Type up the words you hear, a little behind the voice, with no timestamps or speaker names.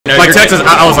No, like Texas,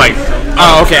 I was like,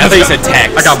 oh, okay. I thought you said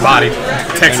Tex. I got bodied.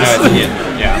 Texas.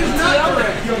 Yeah.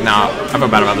 Nah, I feel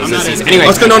bad about those season. Anyway,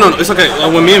 let's go. No, it's okay.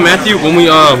 When me and Matthew, when we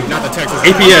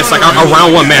APS, like our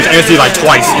round one match, I did like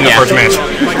twice in the first match.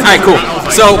 All right, cool.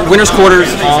 So winners quarters,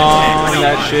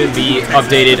 that should be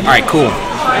updated. All right, cool.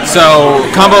 So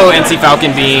combo NC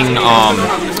Falcon being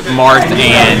Marth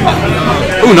and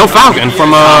no Falcon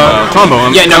from combo.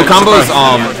 Yeah, no combo's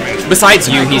besides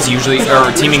you, he's usually,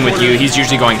 or teaming with you, he's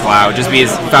usually going Cloud, just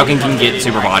because Falcon can get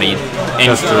super bodied.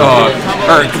 And,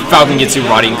 or Falcon gets super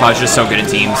bodied, and Cloud's just so good in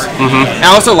teams. And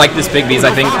I also like this pick because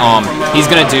I think he's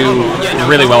going to do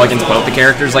really well against both the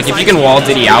characters. Like, if you can wall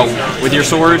Diddy out with your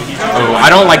sword, I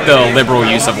don't like the liberal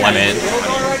use of Limit.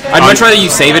 I'd much rather you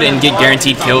save it and get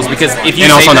guaranteed kills, because if you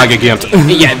also not get gimped.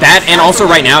 Yeah, that, and also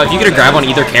right now, if you get a grab on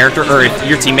either character, or if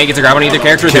your teammate gets a grab on either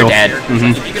character, they're dead.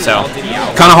 So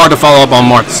kind of hard to follow up on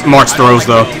Mark's throws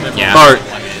though. Yeah. Or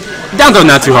down throw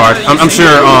not too hard. I'm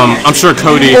sure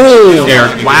Cody,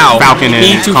 Falcon, and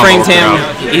he two-framed him,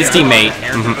 his teammate.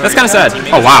 That's kind of sad.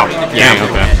 Oh wow. Yeah.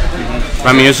 Dang, okay.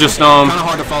 I mean, it's just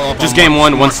game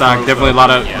one stock. Definitely a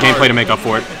lot of gameplay to make up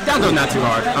for it. Down throw not too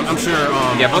hard. I'm sure.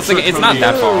 Yeah, but it's not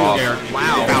that far off.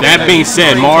 That being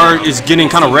said, Mar is getting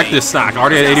kind of wrecked this stock.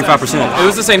 Already at 85%. It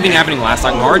was the same thing happening last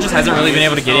time. Mar just hasn't really been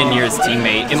able to get in near his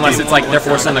teammate unless it's like they're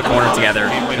forced in the corner together.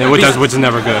 Which is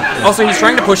never good. Also, he's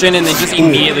trying to push in and then just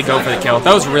immediately go for the kill.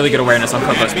 That was really good awareness on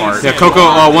Coco's part. Yeah,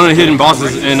 Coco, one of the hidden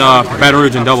bosses in Baton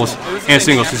Rouge in doubles and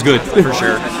singles. He's good. For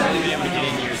sure.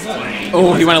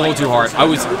 Oh, he went a little too hard.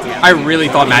 I really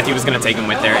thought Matthew was going to take him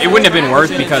with there. It wouldn't have been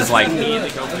worth because, like,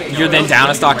 you're then down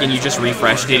a stock and you just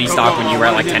refresh Diddy stock when you were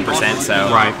at, like, 10%,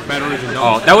 so. Right.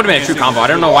 Oh, that would have been a true combo. I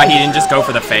don't know why he didn't just go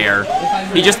for the fair.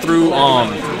 He just threw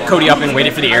Cody up and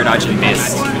waited for the air dodge and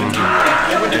missed.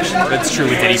 That's true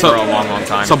with Diddy for a long, long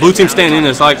time. So blue team standing in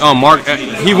is like, Mark,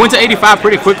 he went to 85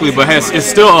 pretty quickly, but is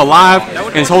still alive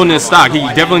and is holding his stock. He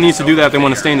definitely needs to do that if they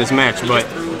want to stay in this match, but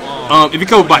if you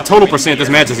go by total percent, this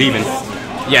match is even.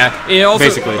 Yeah, it also,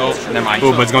 basically. Oh, never mind.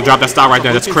 Ooh, but it's gonna drop that stock right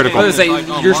there. That's critical. I was gonna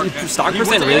say, your stock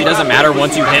percent really doesn't matter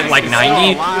once you hit like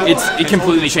 90. It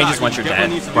completely changes once you're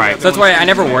dead. Right. So that's why I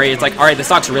never worry. It's like, all right, the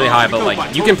stock's really high, but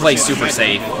like you can play super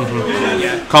safe.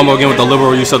 Combo again with the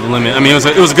liberal use of the limit. I mean,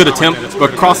 it was a good attempt,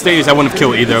 but cross stage I wouldn't have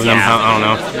killed either of them. I don't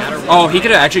know. Oh, he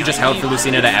could have actually just held for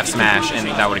Lucina to F smash, and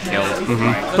that would have killed.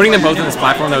 Putting them both in this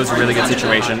platform, that was a really good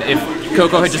situation. If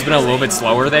Coco had just been a little bit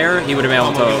slower there, he would have been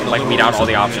able to like meet out all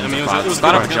the options.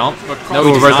 Spot up jump. No,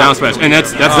 reverse down smash, and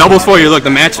that's doubles for you. Look, the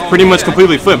match pretty much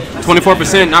completely flipped.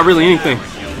 24%, not really anything.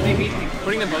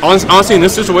 Honestly, in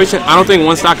this situation, I don't think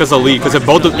one stock is a lead, because if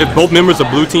both members of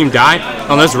blue team die,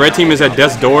 unless red team is at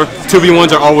death's door,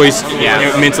 2v1s are always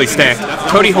immensely stacked.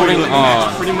 Cody holding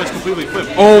pretty much completely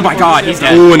flipped. Oh my God, he's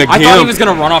dead. Ooh, and I thought he was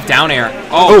gonna run off down air.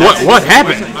 Oh, what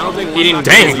happened? He didn't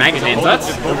get his magnet in.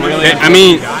 That's really. I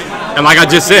mean, and like I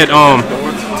just said,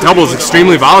 double is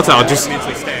extremely volatile. Just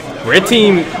red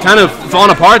team kind of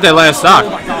falling apart that last stock.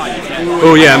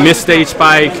 Oh yeah, missed stage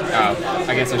spike.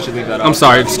 I guess I should leave that up. I'm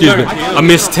sorry, excuse me. A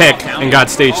missed tech and got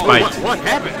stage spiked. What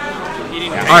happened?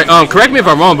 Alright, correct me if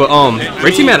I'm wrong, but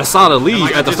red team had a solid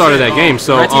lead at the start of that game.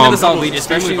 So red team had a solid lead,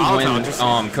 especially when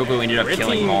Coco ended up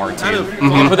killing Mar too.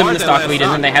 They put them in the stock lead,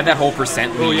 and then they had that whole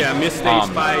percent lead.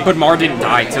 But Mar didn't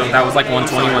die till that was like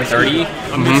 120, 130.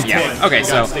 Yeah. Okay,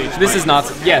 so this is not.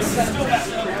 Yes.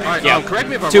 Yeah,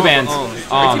 two bans.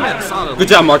 Good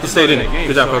job, Mark. You stayed in it.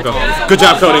 Good job, Coco. Good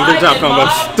job, coding. Good job, combo.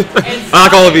 I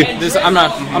like all of you. I'm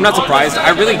not surprised.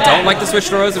 I really don't like the switch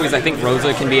to Rosa because I think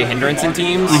Rosa can be a hindrance in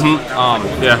teams.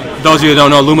 Yeah. Those of you who don't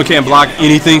know, Luma can't block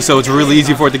anything, so it's really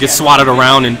easy for it to get swatted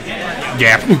around and.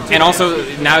 Yeah. And also,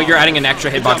 now you're adding an extra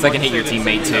hitbox that can hit your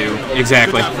teammate too.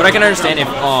 Exactly. But I can understand if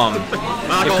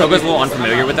Coco's a little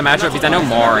unfamiliar with the matchup, because I know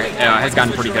Mar has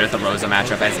gotten pretty good at the Rosa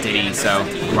matchup as Diddy, so.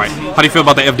 Right. How do you feel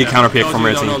about the FD counter pick from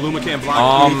Red Team? I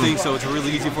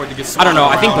don't know.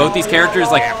 I think both these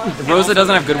characters, like, Rosa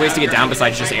doesn't have good ways to get down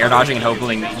besides just air dodging and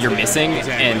hoping you're missing,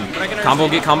 and combo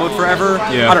get comboed forever.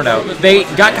 Yeah. I don't know. They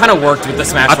got kind of worked with the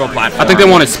Smashville platform. I think they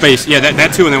wanted space. Yeah,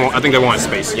 that too, and I think they wanted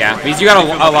space. Yeah, because you got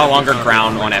a lot longer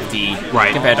ground on FD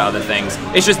compared to other things.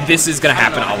 It's just this is going to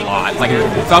happen a lot. Like,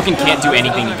 Falcon can't do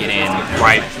anything to get in.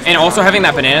 Right. And also having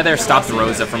that banana there stops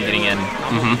Rosa from getting in.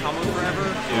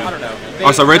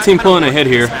 Also, red team pulling ahead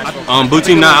here. Blue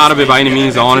team not out of it by any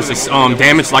means. Honestly,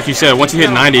 damage, like you said, once you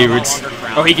hit 90, it's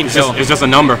he can kill. It's just a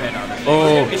number.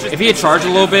 Oh, if he had charged a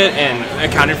little bit and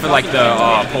accounted for like the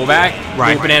pullback,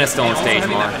 Banana's still on stage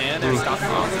more.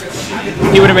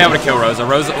 He would have been able to kill Rosa.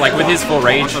 Rosa, like with his full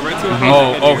rage.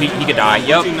 He could die.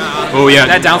 Yep. Oh yeah.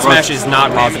 That down smash is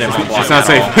not positive on block. It's not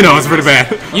safe. No, it's pretty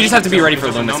bad. You just have to be ready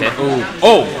for Luma's hit.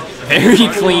 Oh, very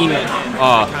clean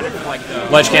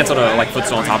ledge cancel to like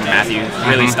footstool on top of Matthew.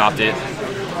 Really stopped it.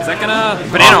 Is that gonna...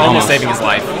 Banana almost saving his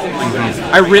life.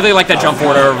 I really like that jump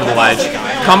forward over the ledge.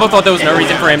 Combo thought there was no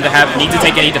reason for him to need to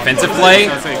take any defensive play,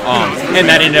 and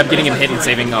that ended up getting him hit and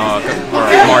saving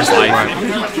Mars' life.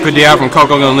 Good DI from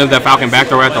Coco, gonna live that Falcon back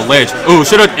throw at the ledge. Ooh,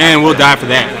 should've, and we'll die for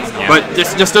that. Yeah. But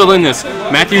just still in this.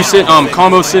 Matthew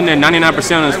combo sitting at 99%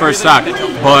 on his first stock,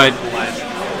 but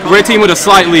red team with a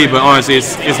slight lead, but honestly,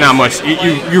 it's not much.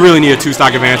 You really need a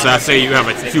 2-stock advantage. I'd say you have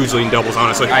a huge lead in doubles,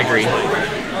 honestly. I agree.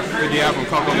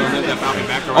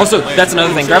 Also, that's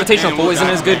another thing. Gravitational pull isn't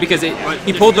as good because he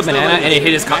pulled the banana and it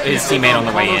hit his teammate on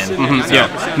the way in. So.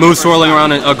 Yeah, moves swirling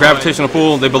around a gravitational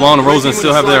pull. They belong to Rosa and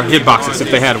still have their hitboxes if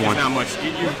they had one.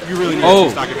 Oh,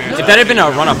 if that had been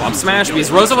a run-up up smash, because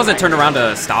Rosa wasn't turned around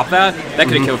to stop that, that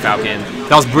could have killed Falcon.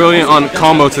 That was brilliant on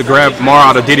combo to grab Mar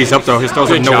out of Diddy's up throw. His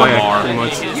throws are no way.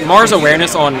 Mar's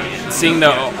awareness on seeing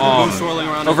the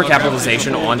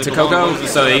overcapitalization onto Coco,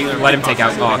 so they let him take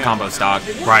out combo stock.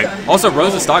 Right. Also,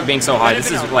 Rosa's stock being so high,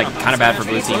 this is like kind of bad for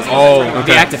blue team. Oh,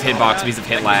 the active hitbox because of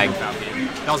hit lag.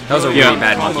 That was a really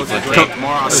bad monkey flip kick.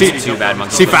 Two bad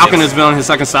monkey flip Falcon has been on his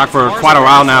second stock for quite a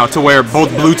while now, to where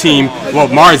both blue team, well,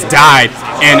 Mars died,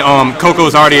 and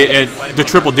Coco's already at the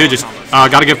triple digits.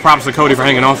 Got to give props to Cody for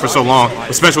hanging on for so long,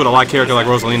 especially with a light character like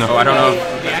Rosalina. Oh, I don't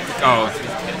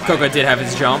know. Coco did have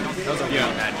his jump.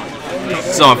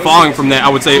 So falling from that, I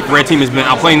would say red team has been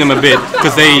outplaying them a bit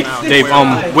because they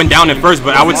went down at first,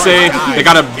 but I would say they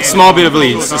got a small bit of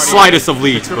leads, the slightest of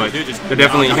leads, but they're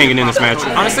definitely hanging in this match.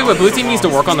 Honestly, what blue team needs to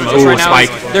work on the most right now is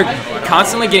they're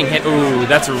constantly getting hit. Ooh,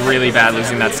 that's really bad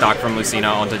losing that stock from Lucina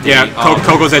onto D. Yeah,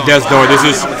 Coco's at death's door. This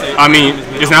is, I mean,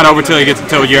 it's not over till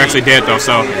you're actually dead though.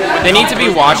 So they need to be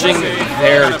watching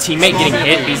their teammate getting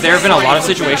hit because there have been a lot of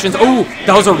situations. Oh,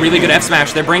 that was a really good F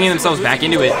smash. They're bringing themselves back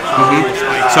into it.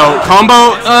 So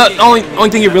combo, only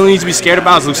thing you really need to be scared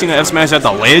about is Lucina F smash at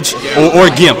the ledge or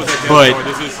Gimp. But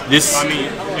this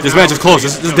match is close.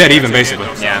 This is dead even basically.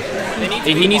 Yeah.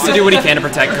 He needs to do what he can to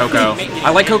protect Coco. I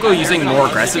like Coco using more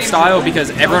aggressive style because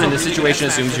everyone in this situation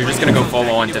assumes you're just going to go full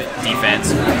on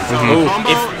defense.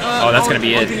 Oh, that's going to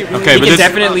be it. Okay, but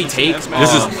definitely take...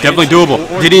 This is definitely doable.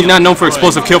 Diddy not known for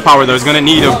explosive kill power, though. He's going to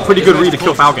need a pretty good read to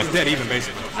kill Falcon.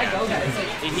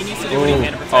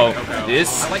 Oh,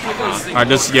 this? Alright,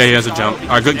 he has a jump.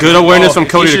 Alright, good awareness from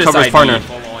Cody to cover his partner.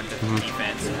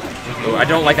 Oh, I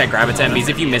don't like that grab attempt because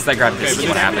if you miss that grab, this is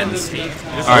what happens.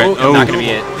 Alright, not going to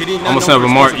be it. Almost over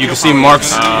Mark. You can see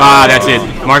Mark's. That's it.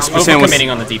 Mark's percent was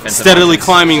on the defense steadily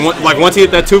climbing. Like once he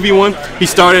hit that 2v1, he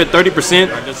started at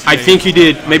 30%. I think he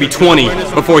did maybe 20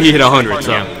 before he hit 100.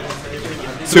 So.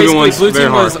 So basically, blue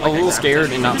team was a little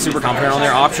scared and not super confident on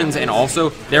their options, and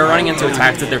also they were running into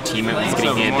attacks that their teammate was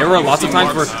getting hit. There were lots of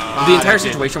times where the entire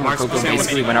situation where Coco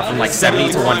basically went up from like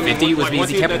 70 to 150 was because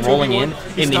he kept rolling in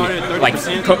the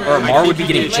or Mar would be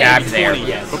getting jabbed there.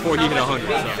 Before he hit 100.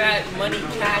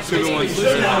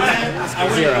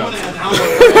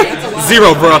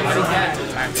 Zero, bro.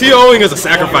 TOing is a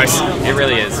sacrifice. It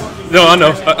really is. No, I know.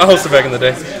 I hosted back in the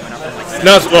day.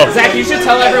 No, well. Zach, you should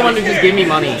tell everyone to just give me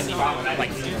money.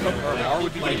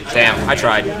 Damn, I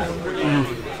tried.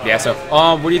 Yeah, so,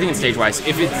 what do you think in stage-wise?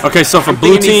 If it's okay, so for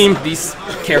blue team, these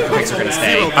character picks are going to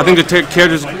stay. I think the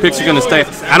character picks are going to stay.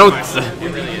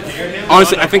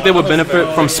 Honestly, I think they would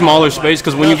benefit from smaller space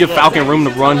because when you give Falcon room to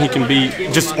run, he can be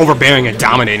just overbearing and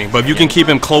dominating. But if you can keep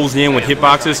him closed in with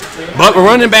hitboxes, but we're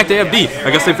running back to FD.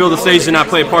 I guess they feel the stage did not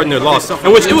play a part in their loss,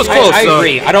 in which it was close. I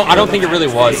agree. I don't think it really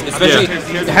was. Especially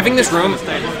having this room.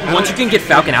 Once you can get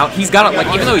Falcon out, he's got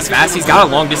even though he's fast, he's got a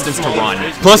long distance to run.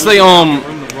 Plus they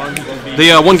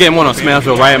one game won on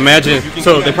Smashville, right? Imagine.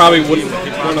 So they probably weren't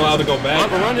allowed to go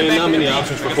back. And not many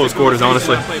options for close quarters,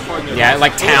 honestly. Yeah,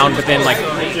 like town, but then like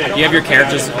you have your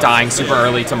characters dying super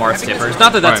early to Marth tippers.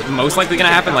 Not that that's most likely going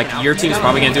to happen. Like your team's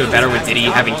probably going to do it better with Diddy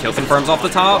having kill confirms off the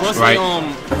top. Right.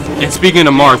 And speaking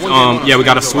of Marth, yeah, we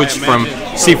got to switch from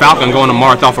C Falcon going to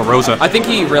Marth off of Rosa. I think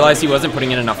he realized he wasn't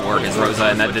putting in enough work as Rosa,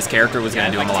 and that this character was going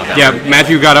to do him a lot better. Yeah,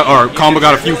 Matthew Combo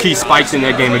got a few key spikes in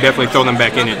that game to definitely throw them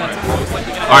back in it.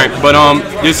 All right, but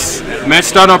this match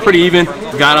started off pretty even.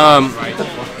 Got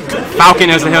Falcon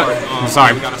as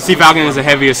C Falcon is the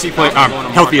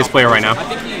healthiest player right now.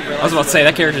 I was about to say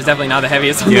that character is definitely not the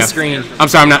heaviest on the screen. I'm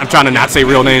sorry, I'm trying to not say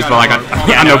real names, but like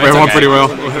I know everyone pretty well.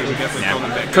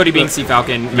 Yeah. Cody being C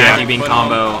Falcon, Matthew being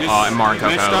Combo, and Mar and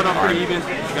Coco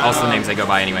are also the names they go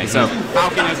by anyway. So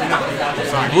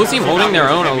blue team holding their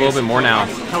own a little bit more now.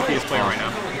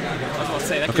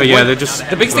 Okay, yeah, they're just...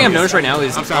 The biggest thing I've noticed right now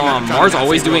is Mar's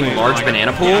always doing large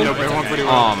banana pull,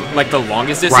 like the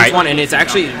longest distance one, and it's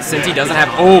actually, since he doesn't have...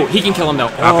 Oh, he can kill him, though.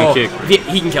 Falcon kick.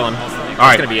 He can kill him.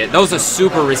 That's going to be it. That was a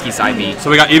super risky side B. So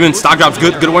we got even stock drops,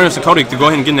 good awareness of Cody to go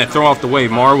ahead and get that throw off the way.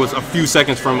 Mar was a few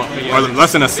seconds from, or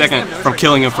less than a second from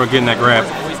killing him for getting that grab.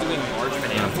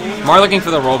 Mar looking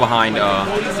for the roll behind.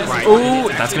 Ooh,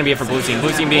 that's going to be it for blue team.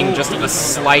 Blue team being just a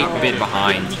slight bit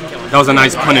behind. That was a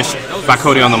nice punish by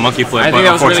Cody on the monkey flip. I think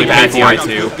that was really bad TI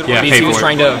too. Yeah, he was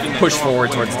trying to push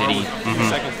forward towards Diddy.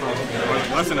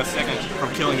 Less than a second from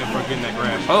killing him for getting that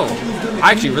grab. Oh,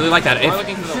 I actually really like that. If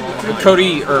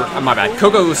Cody, or my bad,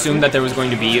 Coco assumed that there was going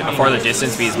to be a farther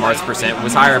distance because Mar's percent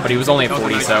was higher, but he was only at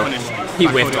 40, so he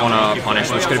whiffed on a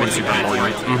punish, which could have been super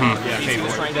important.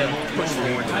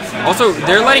 Also,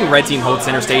 they're letting red team hold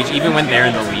center stage even when they're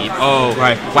in the lead. Oh,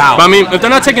 right. Wow. But I mean, if they're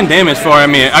not taking damage for, I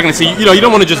mean, I can see, you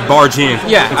don't want to just barge in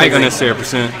and take unnecessary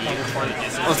percent.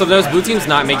 Also, those blue teams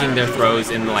not making their throws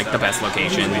in like the best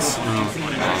locations.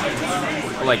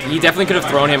 Like he definitely could have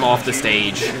thrown him off the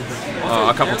stage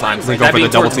a couple times. Like that being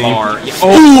double towards team. Mar. Yeah.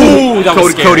 Oh, that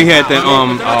was Cody had that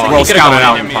roll scouted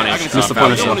out. Missed the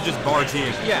punish.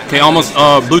 Okay, almost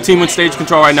blue team with stage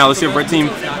control right now. Let's see if red team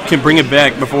can bring it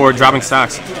back before dropping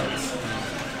stocks.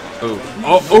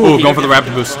 Going for the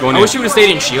rapid boost. Going I wish he would have stayed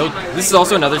in shield. This is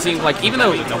also another team. Like even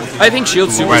though I think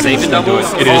shield's super safe in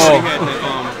doubles, it is.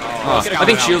 I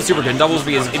think shield's super good in doubles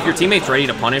because if your teammate's ready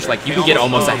to punish, like you can get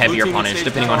almost a heavier punish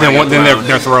depending on how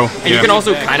their throw. And you can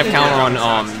also kind of counter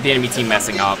on the enemy team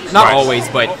messing up. Not always,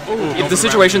 but if the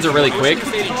situations are really quick,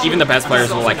 even the best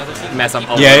players will like mess up.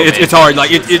 It's hard. Like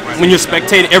when you're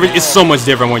spectating, it's so much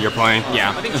different when you're playing.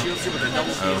 Yeah.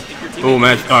 Oh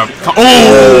man!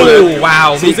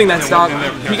 Wow! Losing that stock.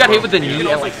 He got hit with the knee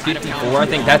at like 54. I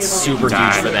think that's super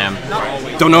huge for them.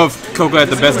 Don't know if Coco had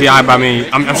the best DI, but I mean,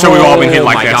 I'm sure we've all been hit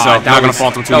like that, so I'm not gonna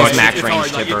fault him too much. That was max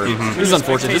range tipper. This is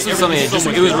unfortunate. This was something that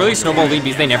it was really snowball lead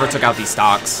because they never took out these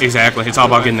stocks. Exactly. It's all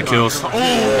about getting the kills.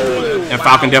 And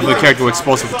Falcon definitely a character with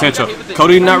explosive potential.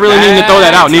 Cody not really needing to throw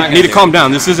that out. Need to calm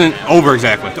down. This isn't over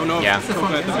exactly. Yeah.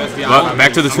 But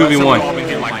back to the 2v1.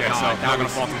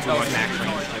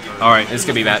 All right, this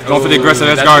could be bad. Going for the aggressive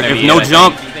S guard. If no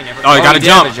jump, he got to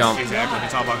jump.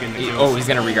 Oh, he's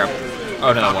gonna regrab.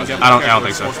 Oh no, that wasn't. I don't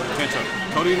think so.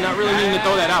 Cody not really needing to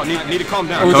throw that out. Need to calm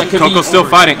down. Coco's still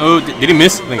fighting. Oh, did he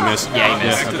miss? I think he missed. Yeah, he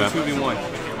missed. Okay.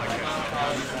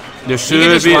 There should be.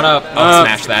 Just run up,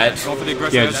 smash that.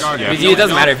 Yeah. It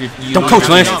doesn't matter if you don't coach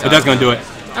Lance, but that's gonna do it.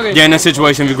 Okay. Yeah, in that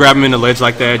situation, if you grab him in the ledge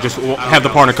like that, just have the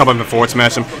partner come up and forward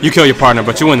smash him. You kill your partner,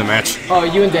 but you win the match. Oh,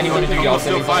 you and Denny want to do y'all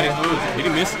still fighting. Did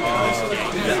he miss?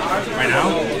 Right now?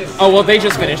 Oh well, they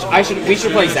just finished. We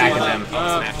should play Zach and them.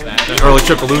 Smash that. Early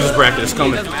triple losers bracket is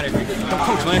coming.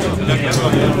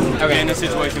 Okay. In this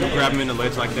situation, you grab him in the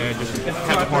ledge like that, just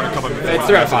have the partner come up and forward. It's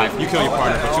 3 out of 5. You kill your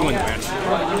partner, but you win the match.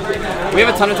 We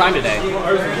have a ton of time today.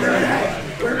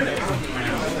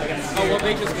 Oh well,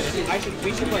 they just finished.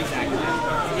 We should play Zach and them.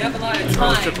 You have a lot of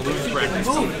time.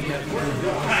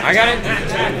 I got it.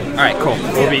 All right, cool.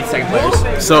 We'll be second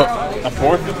players. So a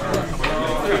fourth.